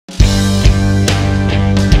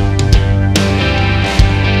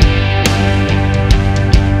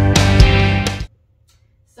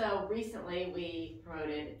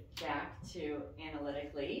to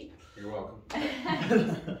Analytically. You're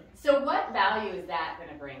welcome. So what value is that going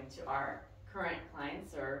to bring to our current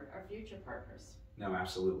clients or our future partners? No,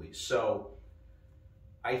 absolutely. So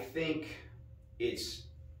I think it's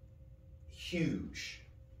huge.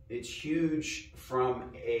 It's huge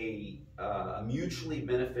from a mutually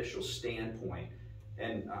beneficial standpoint.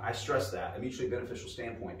 And I stress that, a mutually beneficial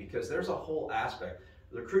standpoint, because there's a whole aspect.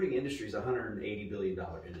 The recruiting industry is a $180 billion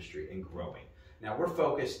industry and growing. Now we're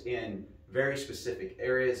focused in very specific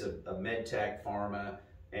areas of med tech, pharma,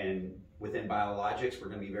 and within biologics, we're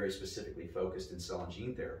going to be very specifically focused in cell and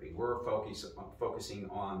gene therapy. We're focusing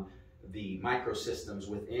on the microsystems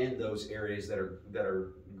within those areas that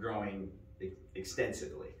are growing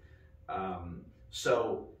extensively.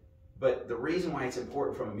 But the reason why it's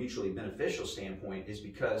important from a mutually beneficial standpoint is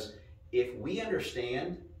because if we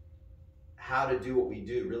understand how to do what we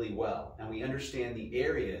do really well, and we understand the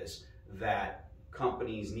areas that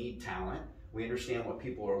companies need talent, we understand what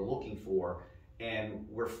people are looking for, and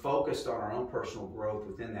we're focused on our own personal growth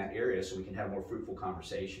within that area so we can have more fruitful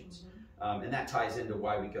conversations. And that ties into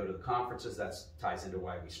why we go to the conferences, that ties into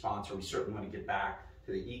why we sponsor. We certainly want to get back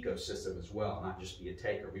to the ecosystem as well, not just be a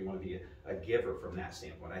taker. We want to be a giver from that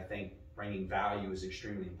standpoint. I think bringing value is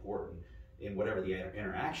extremely important in whatever the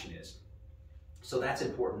interaction is. So that's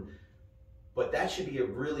important. But that should be a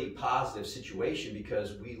really positive situation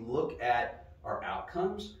because we look at our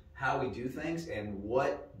outcomes, how we do things, and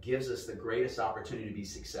what gives us the greatest opportunity to be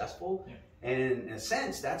successful. Yeah. And in a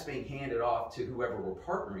sense, that's being handed off to whoever we're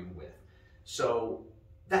partnering with. So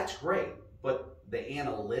that's great, but the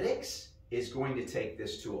analytics is going to take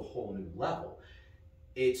this to a whole new level.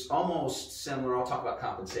 It's almost similar, I'll talk about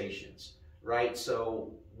compensations, right?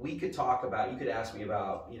 So we could talk about, you could ask me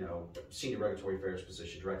about, you know, senior regulatory affairs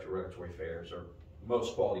position, director of regulatory affairs, or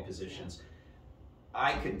most quality positions.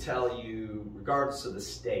 I could tell you, regardless of the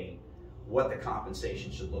state, what the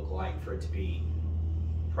compensation should look like for it to be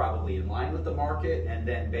probably in line with the market, and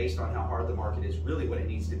then based on how hard the market is, really what it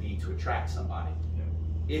needs to be to attract somebody,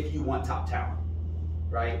 if you want top talent,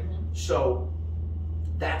 right? So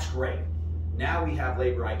that's great. Now we have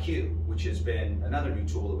Labor IQ, which has been another new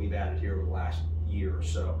tool that we've added here over the last year or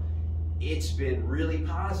so. It's been really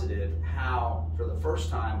positive how, for the first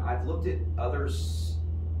time, I've looked at others'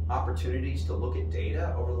 opportunities to look at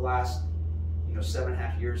data over the last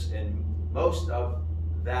 7.5 years, and most of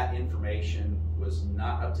that information was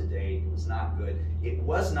not up to date, it was not good, it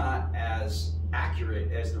was not as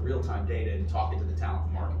accurate as the real-time data and talking to the talent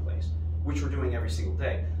in the marketplace, which we're doing every single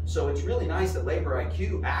day. So it's really nice that Labor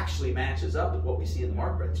IQ actually matches up with what we see in the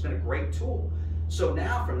market. It's been a great tool. So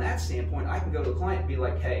now from that standpoint, I can go to a client and be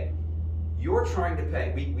like, hey, you're trying to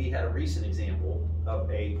pay. We had a recent example of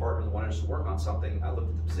a partner that wanted us to work on something. I looked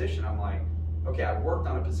at the position, I'm like, okay, I worked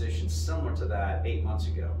on a position similar to that 8 months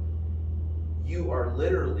ago. You are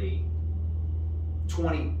literally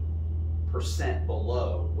 20%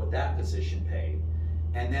 below what that position paid,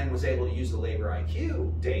 and then was able to use the Labor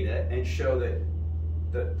IQ data and show that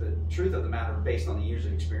the truth of the matter, based on the years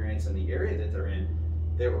of experience and the area that they're in,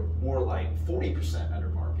 they were more like 40% under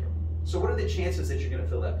market. So what are the chances that you're going to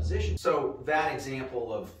fill that position? So that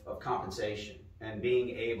example of compensation and being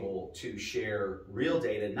able to share real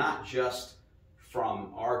data, not just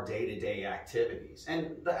from our day-to-day activities.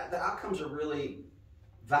 And the outcomes are really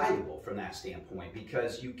valuable from that standpoint,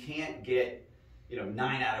 because you can't get 9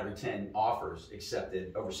 out of every 10 offers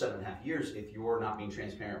accepted over 7.5 years if you're not being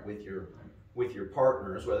transparent with your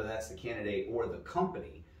partners, whether that's the candidate or the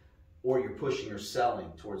company, or you're pushing or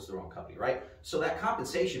selling towards the wrong company, right? So that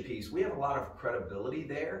compensation piece, we have a lot of credibility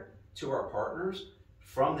there to our partners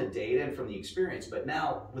from the data and from the experience. But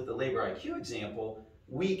now with the Labor IQ example,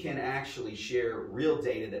 we can actually share real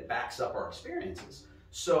data that backs up our experiences.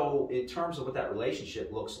 So in terms of what that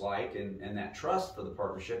relationship looks like and that trust for the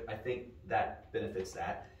partnership, I think that benefits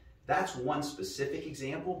that. That's one specific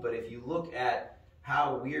example, but if you look at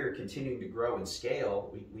how we're continuing to grow and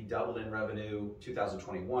scale, we doubled in revenue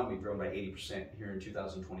 2021, we've grown by 80% here in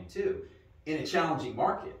 2022 in a challenging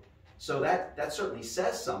market. So that certainly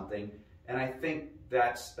says something, and I think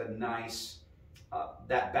that's a nice,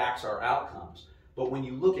 that backs our outcomes. But when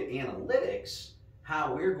you look at analytics,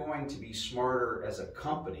 how we're going to be smarter as a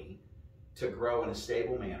company to grow in a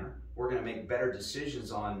stable manner, we're going to make better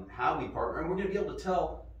decisions on how we partner, and we're going to be able to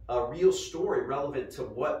tell a real story relevant to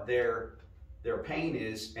what their pain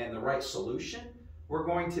is and the right solution. We're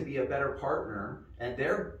going to be a better partner, and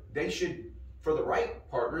they should, for the right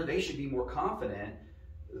partner, they should be more confident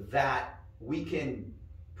that we can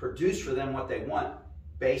produce for them what they want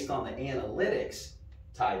based on the analytics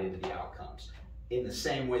tied into the outcomes. in the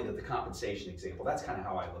same way that the compensation example. That's kind of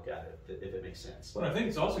how I look at it, if it makes sense. But I think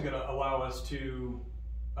it's also going to allow us to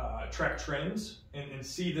track trends and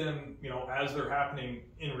see them, as they're happening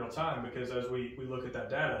in real time. Because as we look at that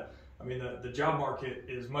data, I mean, the job market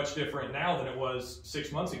is much different now than it was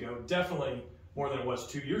 6 months ago. Definitely more than it was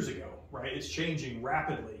 2 years ago, right? It's changing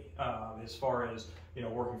rapidly as far as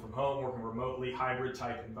working from home, working remotely, hybrid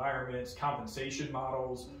type environments, compensation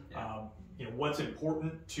models. What's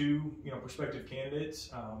important to prospective candidates.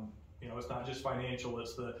 It's not just financial,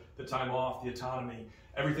 it's the time off, the autonomy,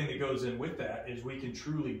 everything that goes in with that. Is we can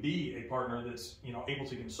truly be a partner that's able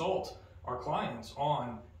to consult our clients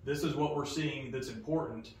on, this is what we're seeing that's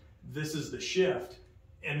important, this is the shift,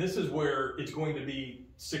 and this is where it's going to be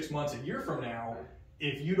 6 months, a year from now.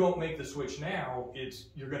 If you don't make the switch now,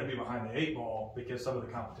 you're going to be behind the 8 ball, because some of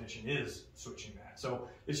the competition is switching that. So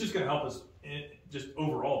it's just going to help us just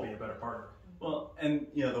overall be a better partner. Well, and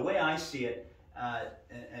the way I see it,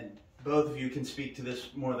 and both of you can speak to this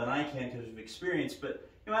more than I can because of experience, but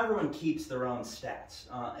everyone keeps their own stats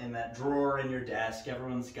in that drawer in your desk.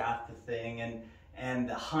 Everyone's got the thing and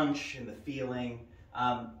the hunch and the feeling.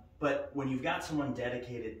 But when you've got someone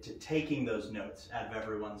dedicated to taking those notes out of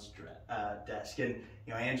everyone's desk, and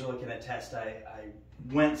Angela can attest, I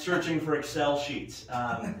went searching for Excel sheets.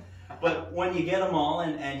 But when you get them all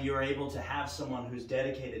and you're able to have someone who's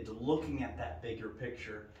dedicated to looking at that bigger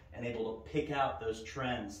picture and able to pick out those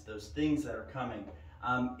trends, those things that are coming,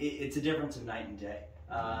 it's a difference of night and day.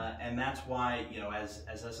 And that's why, as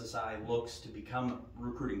SSI looks to become a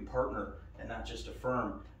recruiting partner and not just a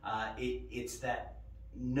firm, it's that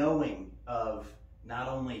knowing of not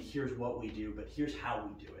only here's what we do, but here's how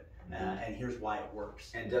we do it, and here's why it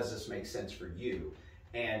works. And does this make sense for you?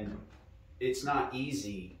 And it's not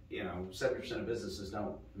easy. 70% of businesses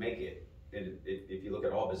don't make it. And if you look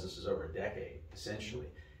at all businesses, over a decade, essentially.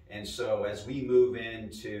 And so as we move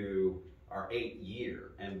into our 8th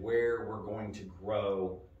year and where we're going to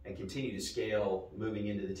grow and continue to scale, moving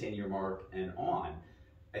into the 10-year mark and on,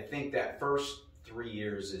 I think that first 3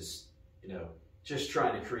 years is, just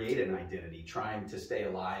trying to create an identity, trying to stay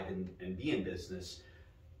alive and be in business,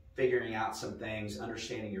 figuring out some things,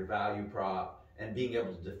 understanding your value prop, and being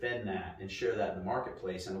able to defend that and share that in the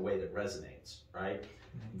marketplace in a way that resonates, right?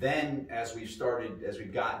 Mm-hmm. Then as we've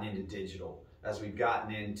gotten into digital, as we've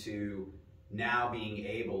gotten into now being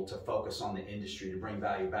able to focus on the industry to bring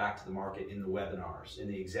value back to the market in the webinars, in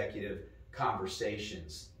the executive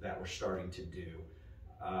conversations that we're starting to do,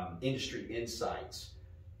 industry insights,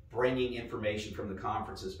 bringing information from the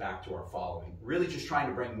conferences back to our following, really just trying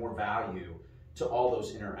to bring more value to all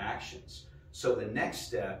those interactions. So the next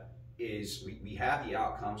step is we have the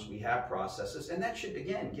outcomes, we have processes, and that should,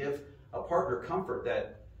 again, give a partner comfort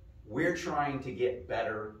that we're trying to get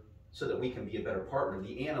better so that we can be a better partner.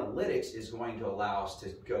 The analytics is going to allow us to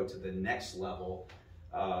go to the next level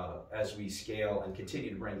as we scale and continue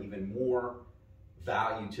to bring even more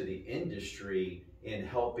value to the industry in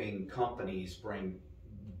helping companies bring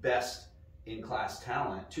best in-class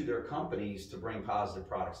talent to their companies to bring positive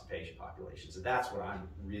products to patient populations. And that's what I'm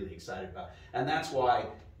really excited about. And that's why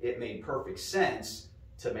it made perfect sense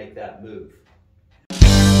to make that move.